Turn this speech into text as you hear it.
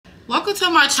Welcome to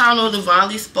my channel,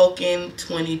 Divinely Spoken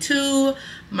 22.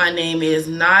 My name is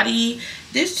Nadi.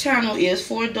 This channel is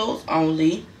for adults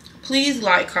only. Please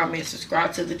like, comment,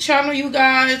 subscribe to the channel, you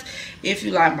guys. If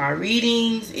you like my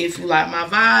readings, if you like my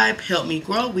vibe, help me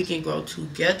grow. We can grow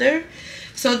together.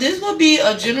 So this will be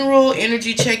a general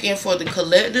energy check-in for the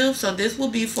collective. So this will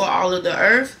be for all of the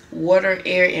earth, water,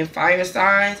 air, and fire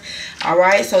signs.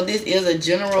 Alright, so this is a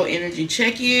general energy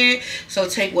check-in. So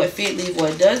take what fit, leave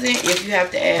what doesn't. If you have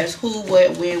to ask who,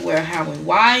 what, when, where, how, and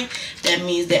why, that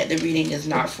means that the reading is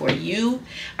not for you.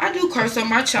 I do curse on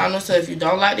my channel, so if you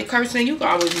don't like the cursing, you can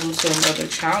always move to another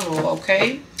channel,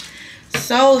 okay?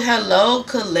 So hello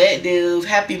collective,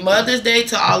 happy Mother's Day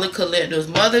to all the collectives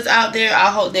mothers out there.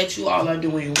 I hope that you all are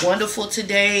doing wonderful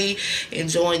today,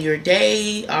 enjoying your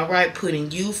day. All right, putting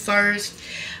you first.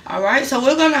 All right, so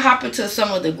we're gonna hop into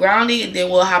some of the grounding and then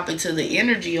we'll hop into the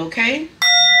energy, okay?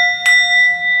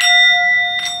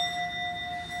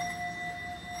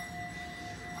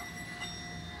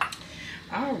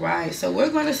 All right, so we're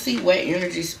gonna see what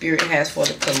energy spirit has for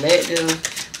the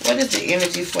collective. What is the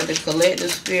energy for the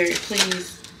collective spirit,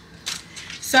 please?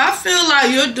 So I feel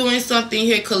like you're doing something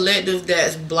here, collective,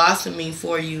 that's blossoming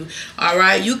for you. All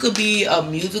right, you could be a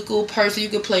musical person. You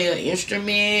could play an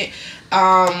instrument.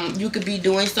 You could be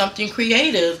doing something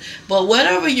creative. But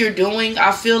whatever you're doing,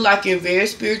 I feel like you're very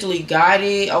spiritually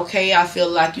guided. Okay, I feel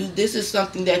like this is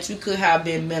something that you could have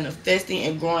been manifesting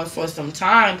and growing for some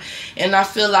time. And I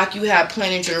feel like you have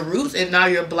planted your roots and now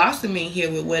you're blossoming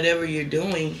here with whatever you're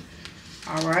doing.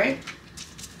 All right,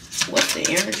 what's the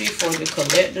energy for the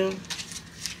collective?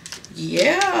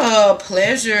 Yeah,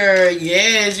 pleasure.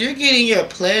 Yes, you're getting your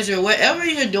pleasure. Whatever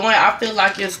you're doing, I feel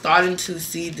like you're starting to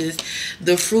see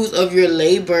the fruits of your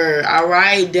labor. All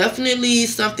right, definitely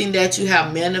something that you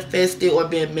have manifested or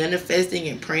been manifesting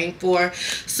and praying for.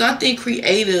 Something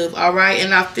creative, all right?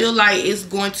 And I feel like it's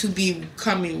going to be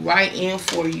coming right in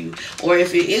for you. Or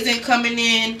if it isn't coming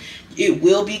in, it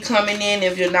will be coming in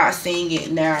if you're not seeing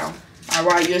it now. All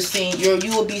right, you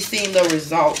will be seeing the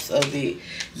results of it.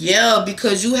 Yeah,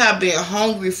 because you have been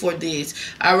hungry for this.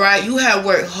 All right, you have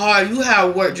worked hard. You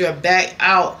have worked your back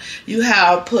out. You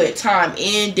have put time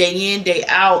in, day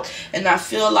out. And I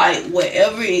feel like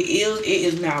whatever it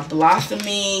is now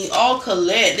blossoming, all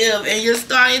collective. And you're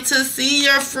starting to see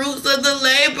your fruits of the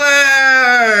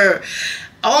labor.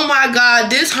 Oh my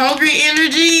God, this hungry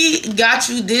energy got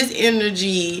you this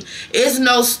energy. It's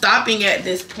no stopping at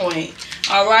this point.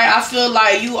 All right, I feel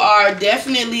like you are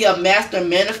definitely a master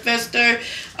manifester.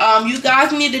 You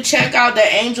guys need to check out the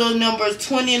angel numbers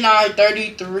 29,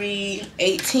 33,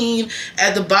 18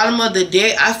 at the bottom of the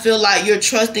deck. I feel like you're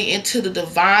trusting into the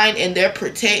divine and they're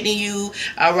protecting you.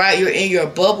 All right, you're in your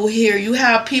bubble here. You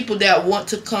have people that want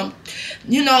to come,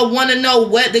 want to know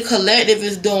what the collective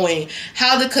is doing,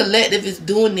 how the collective is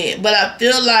doing it. But I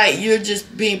feel like you're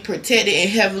just being protected and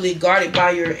heavily guarded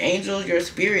by your angels, your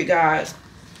spirit guides.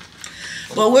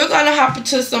 But we're going to hop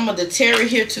into some of the tarot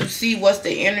here to see what's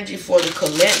the energy for the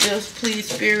collective. Please,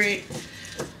 Spirit,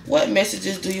 what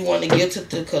messages do you want to give to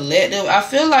the collective? I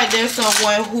feel like there's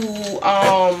someone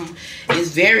who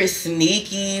is very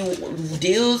sneaky,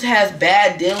 has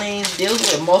bad dealings, deals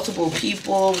with multiple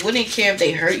people, wouldn't care if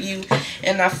they hurt you.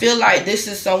 And I feel like this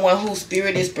is someone whose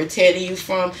spirit is protecting you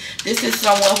from. This is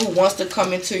someone who wants to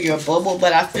come into your bubble,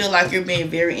 but I feel like you're being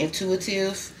very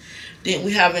intuitive. Then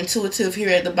we have intuitive here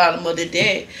at the bottom of the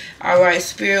deck. All right,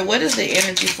 Spirit, what is the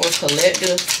energy for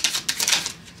collective?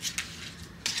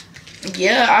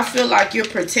 Yeah, I feel like you're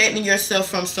protecting yourself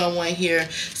from someone here.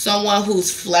 Someone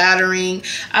who's flattering.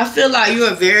 I feel like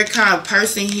you're a very kind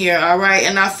person here, all right?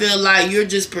 And I feel like you're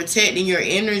just protecting your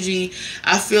energy.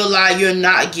 I feel like you're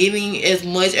not giving as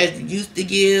much as you used to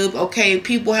give, okay?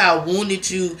 People have wounded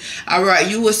you, all right?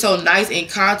 You were so nice and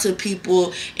kind to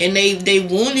people, and they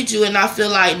wounded you. And I feel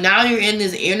like now you're in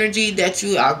this energy that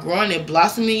you are growing and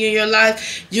blossoming in your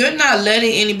life. You're not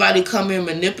letting anybody come and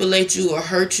manipulate you or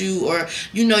hurt you, or,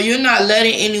 you're not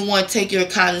letting anyone take your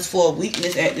kindness for a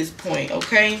weakness at this point,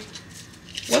 okay?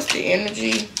 What's the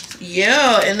energy?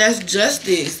 Yeah, and that's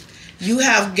justice. You're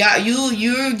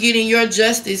getting your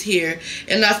justice here.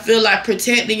 And I feel like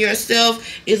protecting yourself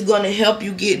is going to help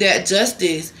you get that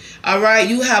justice. All right,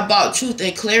 you have brought truth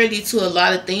and clarity to a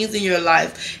lot of things in your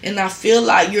life. And I feel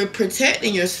like you're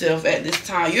protecting yourself at this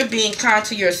time. You're being kind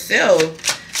to yourself.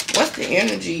 What's the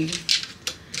energy?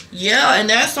 Yeah, and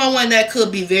that's someone that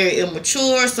could be very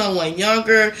immature, someone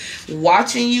younger,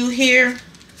 watching you here.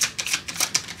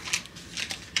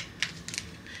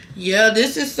 Yeah,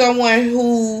 this is someone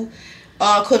who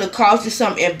could have caused you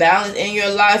some imbalance in your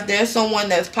life. There's someone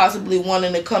that's possibly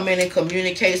wanting to come in and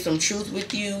communicate some truth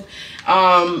with you,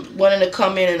 wanting to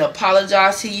come in and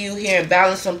apologize to you here and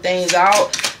balance some things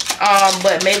out.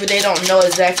 But maybe they don't know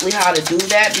exactly how to do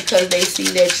that, because they see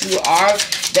that you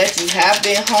have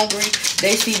been hungry.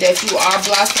 They see that you are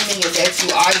blossoming and that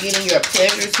you are getting your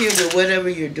pleasures here with whatever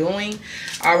you're doing.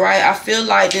 All right. I feel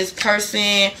like this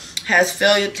person has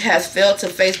failed to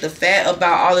face the fact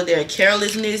about all of their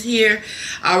carelessness here.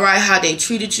 All right, how they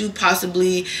treated you.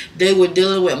 Possibly they were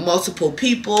dealing with multiple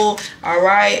people. All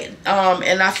right,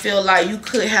 and I feel like you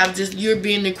could have you're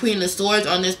being the Queen of Swords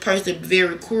on this person,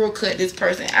 very cruel, cut this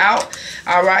person out.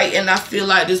 All right, and I feel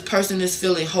like this person is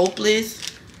feeling hopeless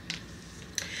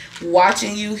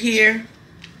watching you here.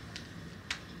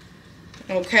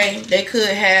 Okay, they could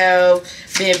have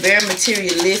been very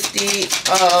materialistic,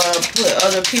 put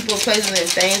other people, places, and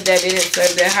things that didn't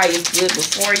serve their highest good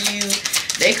before you.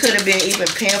 They could have been even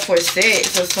paying for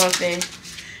sex or something.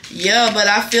 Yeah, but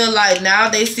I feel like now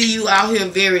they see you out here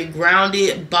very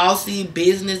grounded, bossy,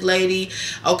 business lady,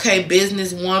 okay,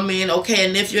 business woman, okay,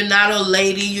 and if you're not a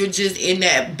lady, you're just in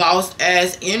that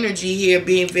boss-ass energy here,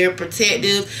 being very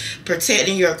protective,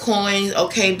 protecting your coins,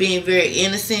 okay, being very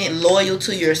innocent, loyal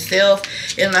to yourself,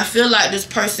 and I feel like this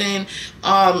person,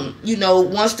 you know,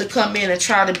 wants to come in and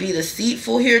try to be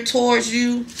deceitful here towards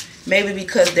you, maybe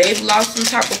because they've lost some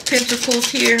type of pentacles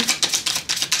here.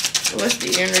 What's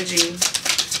the energy?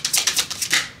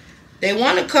 They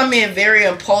want to come in very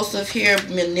impulsive here,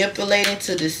 manipulating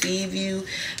to deceive you.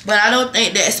 But I don't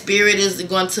think that spirit is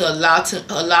going to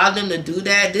allow them to do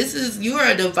that. You're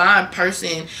a divine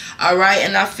person, all right?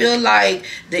 And I feel like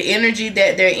the energy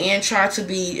that they're in, trying to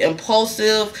be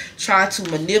impulsive, trying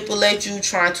to manipulate you,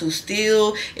 trying to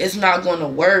steal, is not going to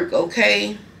work,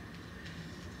 okay?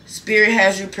 Spirit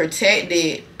has you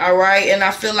protected, all right? And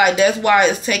I feel like that's why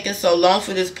it's taking so long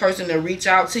for this person to reach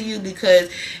out to you, because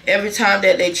every time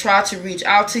that they try to reach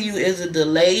out to you is a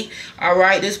delay, all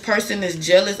right? This person is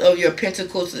jealous of your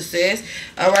pentacle success,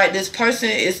 all right? This person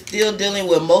is still dealing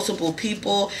with multiple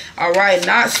people, all right?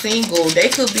 Not single. They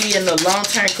could be in a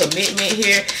long-term commitment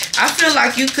here. I feel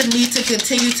like you could need to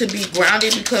continue to be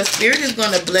grounded, because Spirit is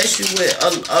going to bless you with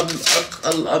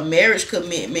a marriage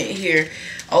commitment here.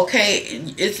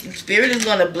 Okay, Spirit is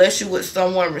going to bless you with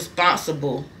someone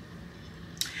responsible.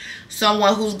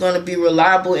 Someone who's going to be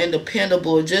reliable and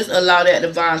dependable. Just allow that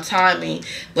divine timing.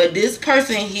 But this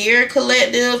person here,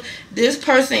 collective, this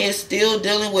person is still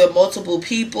dealing with multiple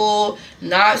people.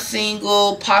 Not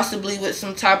single. Possibly with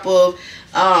some type of...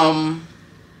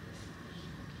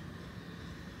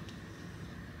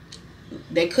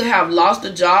 they could have lost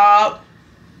a job.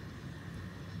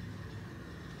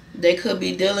 They could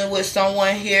be dealing with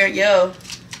someone here. Yeah,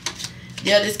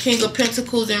 this King of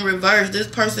Pentacles in reverse. This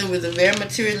person was a very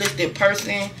materialistic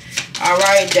person. All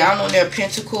right, down on their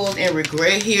pentacles and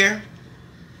regret here.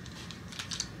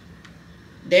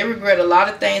 They regret a lot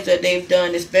of things that they've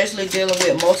done, especially dealing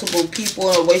with multiple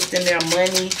people and wasting their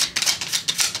money.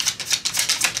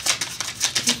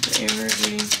 What's the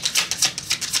energy?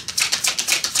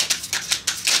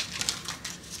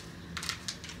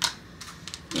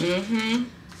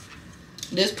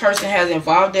 This person has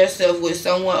involved themselves with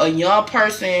someone, a young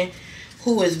person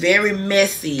who is very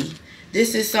messy.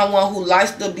 This is someone who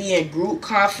likes to be in group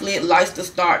conflict, likes to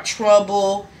start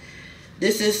trouble.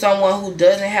 This is someone who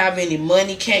doesn't have any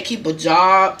money, can't keep a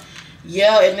job.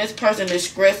 Yeah, and this person is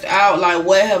stressed out, like,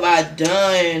 what have I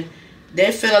done?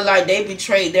 They feel like they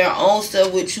betrayed their own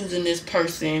self with choosing this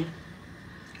person,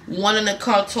 wanting to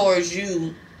come towards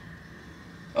you.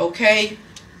 Okay?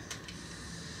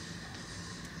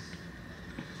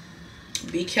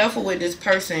 Be careful with this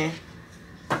person,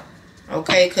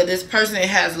 okay? Because this person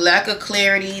has lack of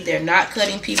clarity. They're not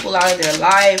cutting people out of their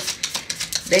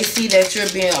life. They see that you're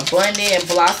being abundant and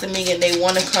blossoming, and they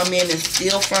want to come in and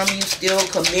steal from you, still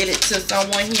committed to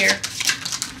someone here.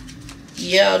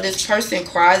 Yeah, this person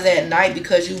cries at night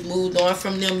because you moved on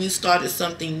from them. You started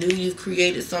something new. You've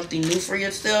created something new for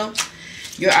yourself.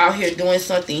 You're out here doing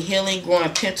something healing,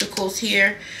 growing pentacles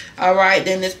here. All right,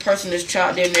 then this person is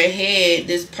trapped in their head.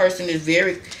 This person is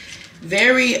very,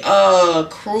 very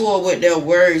cruel with their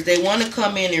words. They want to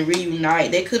come in and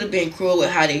reunite. They could have been cruel with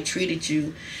how they treated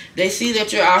you. They see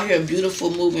that you're out here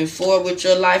beautiful, moving forward with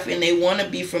your life, and they want to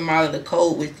be from out of the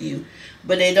cold with you.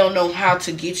 But they don't know how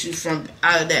to get you from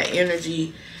out of that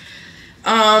energy.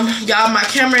 Y'all, my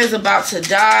camera is about to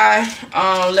die.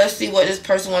 Let's see what this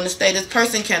person wants to say. This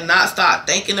person cannot stop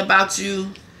thinking about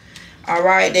you. All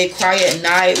right, they cry at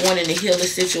night, wanting to heal the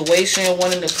situation,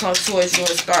 wanting to come towards you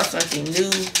and start something new.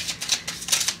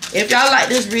 If y'all like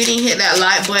this reading, hit that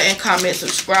like button, comment,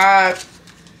 subscribe.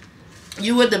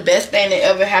 You were the best thing that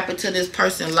ever happened to this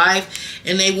person's life,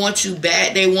 and they want you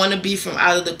back. They want to be from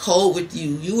out of the cold with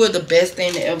you. You were the best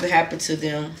thing that ever happened to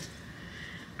them.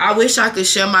 I wish I could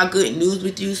share my good news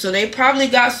with you. So they probably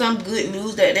got some good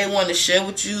news that they want to share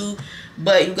with you,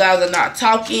 but you guys are not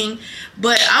talking.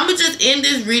 But I'm going to just end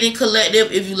this reading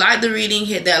collective. If you like the reading,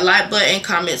 hit that like button,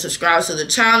 comment, subscribe to the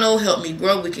channel. Help me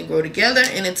grow. We can grow together.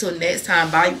 And until next time,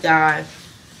 bye, you guys.